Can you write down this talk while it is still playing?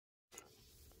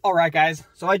Alright guys,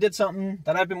 so I did something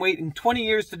that I've been waiting 20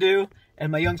 years to do,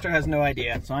 and my youngster has no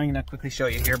idea. So I'm going to quickly show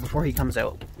you here before he comes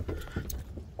out.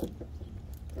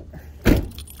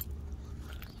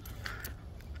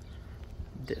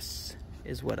 This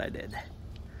is what I did.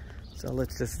 So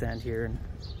let's just stand here and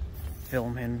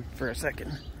film him for a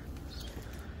second.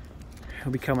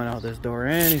 He'll be coming out this door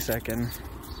any second.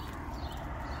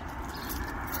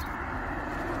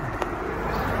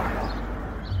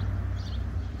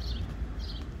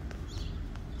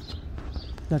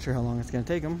 Not sure how long it's going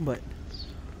to take him, but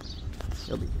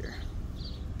he'll be here.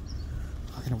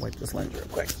 I'm going to wipe this lens real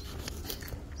quick.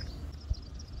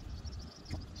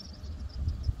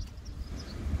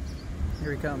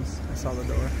 Here he comes. I saw the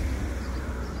door.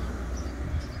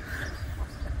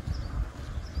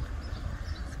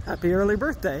 Happy early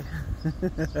birthday.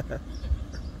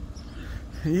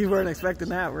 You weren't expecting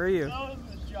that, were you? That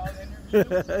wasn't a job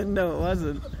interview. No, it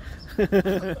wasn't.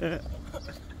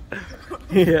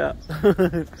 Yeah.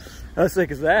 How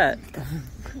sick is that?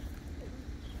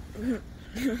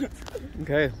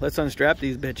 Okay, let's unstrap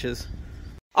these bitches.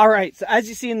 Alright, so as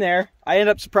you seen there, I ended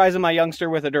up surprising my youngster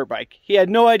with a dirt bike. He had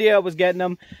no idea I was getting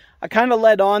him. I kind of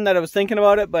led on that I was thinking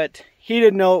about it, but he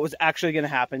didn't know it was actually going to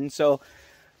happen. So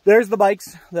there's the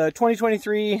bikes, the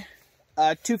 2023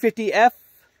 250F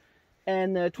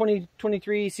and the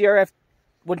 2023 CRF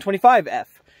 125F.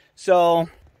 So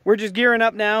we're just gearing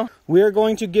up now. We are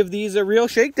going to give these a real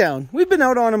shakedown. We've been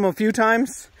out on them a few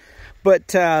times,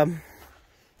 but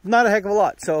not a heck of a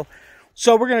lot. So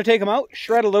we're going to take them out,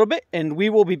 shred a little bit, and we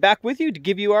will be back with you to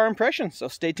give you our impressions. So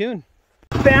stay tuned.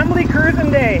 Family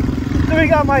cruising day. So we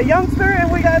got my youngster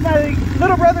and we got my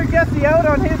little brother Jesse out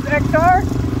on his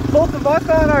XR. Both of us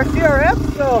on our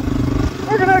CRF. So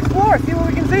we're going to explore, see what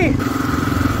we can see.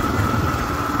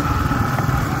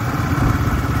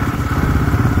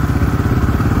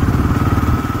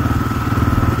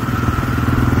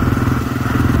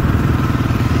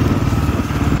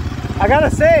 I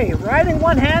gotta say, riding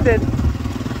one-handed,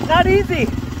 not easy.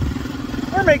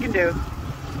 We're making do.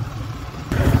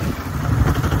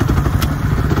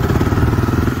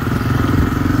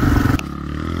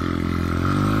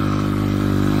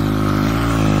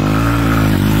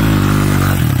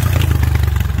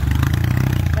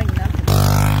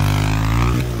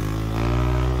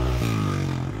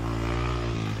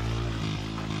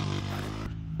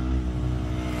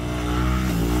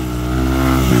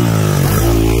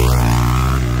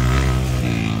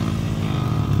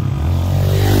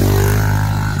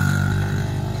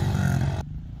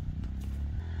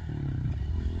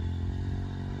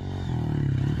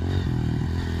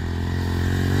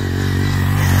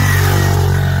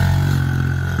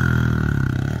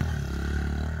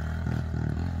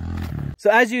 So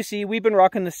as you see, we've been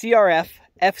rocking the CRF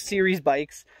F-Series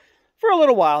bikes for a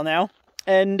little while now,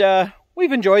 and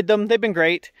we've enjoyed them. They've been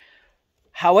great.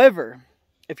 However,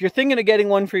 if you're thinking of getting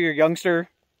one for your youngster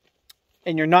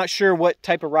and you're not sure what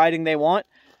type of riding they want,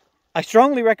 I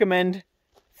strongly recommend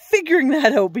figuring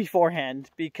that out beforehand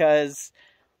because,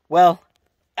 well,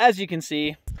 as you can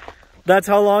see, that's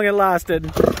how long it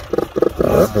lasted.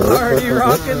 Already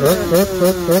rocking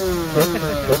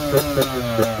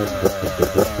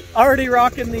already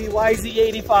rocking the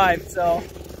YZ85, so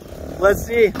let's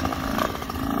see.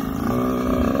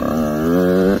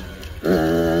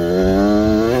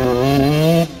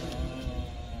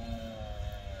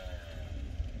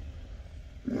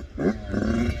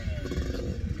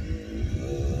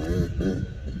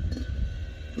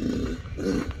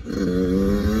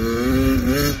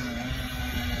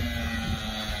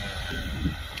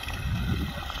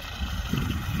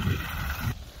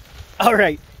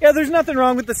 Alright, yeah, there's nothing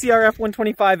wrong with the CRF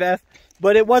 125F,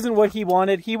 but it wasn't what he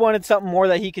wanted. He wanted something more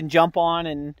that he can jump on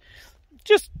and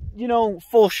just, you know,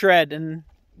 full shred, and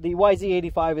the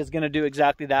YZ85 is going to do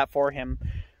exactly that for him.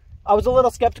 I was a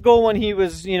little skeptical when he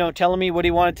was, you know, telling me what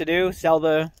he wanted to do, sell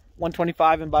the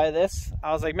 125 and buy this.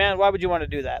 I was like, man, why would you want to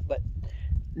do that? But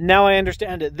now I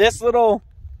understand it. This little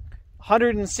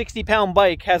 160-pound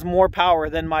bike has more power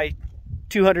than my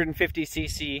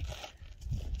 250cc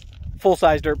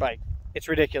full-size dirt bike. It's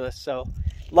ridiculous. So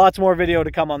lots more video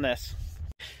to come on this.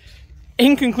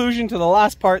 In conclusion to the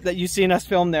last part that you've seen us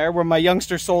film there, where my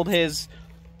youngster sold his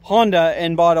Honda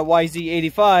and bought a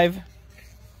YZ85,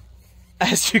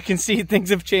 as you can see, things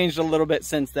have changed a little bit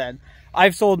since then.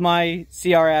 I've sold my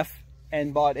CRF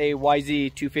and bought a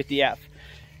YZ250F.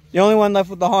 The only one left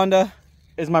with the Honda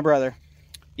is my brother.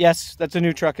 Yes, that's a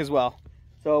new truck as well.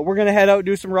 So we're going to head out,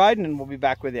 do some riding, and we'll be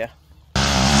back with you.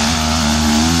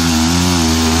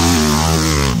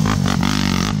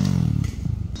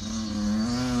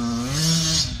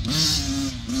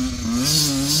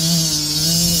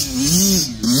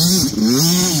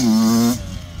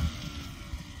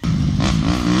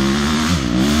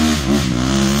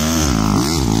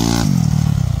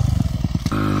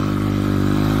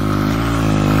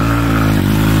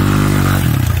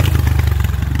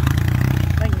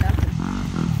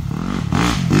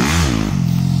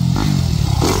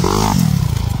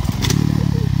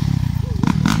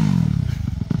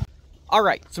 All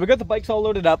right, so we got the bikes all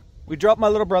loaded up. We dropped my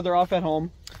little brother off at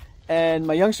home, and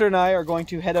my youngster and I are going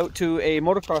to head out to a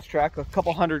motocross track a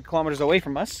couple 100 kilometers away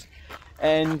from us.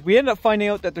 And we ended up finding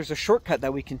out that there's a shortcut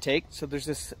that we can take. So there's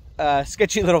this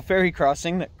sketchy little ferry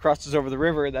crossing that crosses over the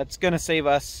river that's going to save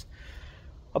us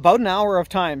about an hour of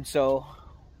time. So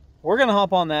we're going to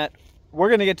hop on that. We're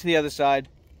going to get to the other side.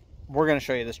 We're going to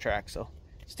show you this track, so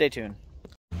stay tuned.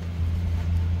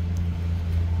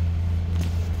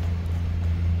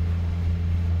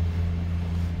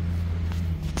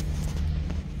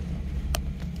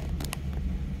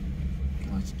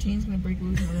 Watch, the chain's gonna break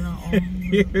loose and we're not all.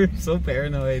 You're so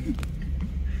paranoid.